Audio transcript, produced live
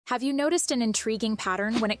Have you noticed an intriguing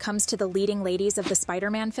pattern when it comes to the leading ladies of the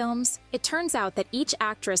Spider-Man films? It turns out that each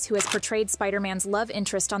actress who has portrayed Spider-Man's love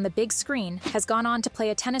interest on the big screen has gone on to play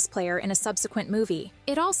a tennis player in a subsequent movie.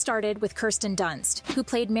 It all started with Kirsten Dunst, who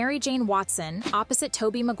played Mary Jane Watson opposite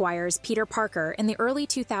Tobey Maguire's Peter Parker in the early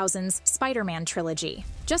 2000s Spider-Man trilogy.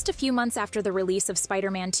 Just a few months after the release of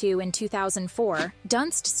Spider-Man 2 in 2004,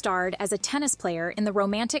 Dunst starred as a tennis player in the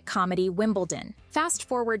romantic comedy Wimbledon. Fast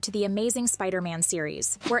forward to the Amazing Spider-Man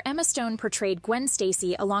series, where Emma Stone portrayed Gwen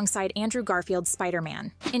Stacy alongside Andrew Garfield's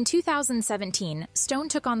Spider-Man. In 2017, Stone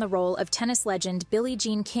took on the role of tennis legend Billie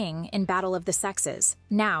Jean King in Battle of the Sexes.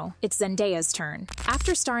 Now, it's Zendaya's turn.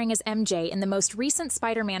 After starring as MJ in the most recent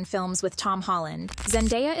Spider-Man films with Tom Holland,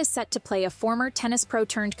 Zendaya is set to play a former tennis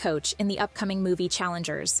pro-turned-coach in the upcoming movie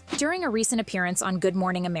Challengers. During a recent appearance on Good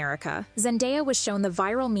Morning America, Zendaya was shown the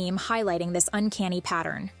viral meme highlighting this uncanny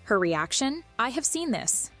pattern. Her reaction? "I have seen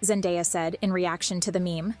this," Zendaya said in reaction to the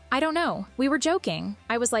meme. "I don't know. We were joking.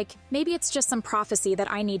 I was like, maybe it's just some prophecy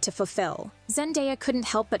that I need to fulfill." Zendaya couldn't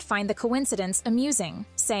help but find the coincidence amusing,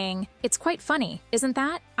 saying, "It's quite funny, isn't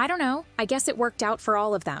that? I don't know. I guess it worked out for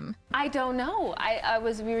all of them." I don't know.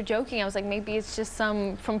 We were joking. I was like, maybe it's just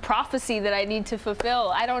some from prophecy that I need to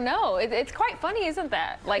fulfill. I don't know. It's quite funny, isn't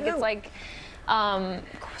that? Like, it's like, I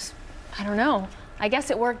don't know. I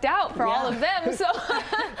guess it worked out for all of them, so.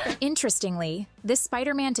 Interestingly, this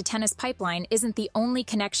Spider-Man to tennis pipeline isn't the only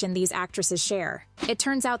connection these actresses share. It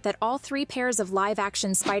turns out that all three pairs of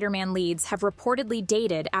live-action Spider-Man leads have reportedly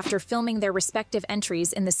dated after filming their respective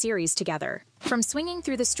entries in the series together. From swinging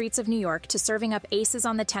through the streets of New York to serving up aces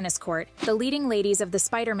on the tennis court, the leading ladies of the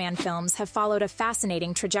Spider-Man films have followed a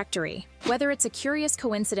fascinating trajectory. Whether it's a curious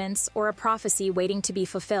coincidence or a prophecy waiting to be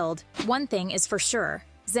fulfilled, one thing is for sure: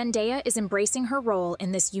 Zendaya is embracing her role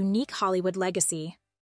in this unique Hollywood legacy.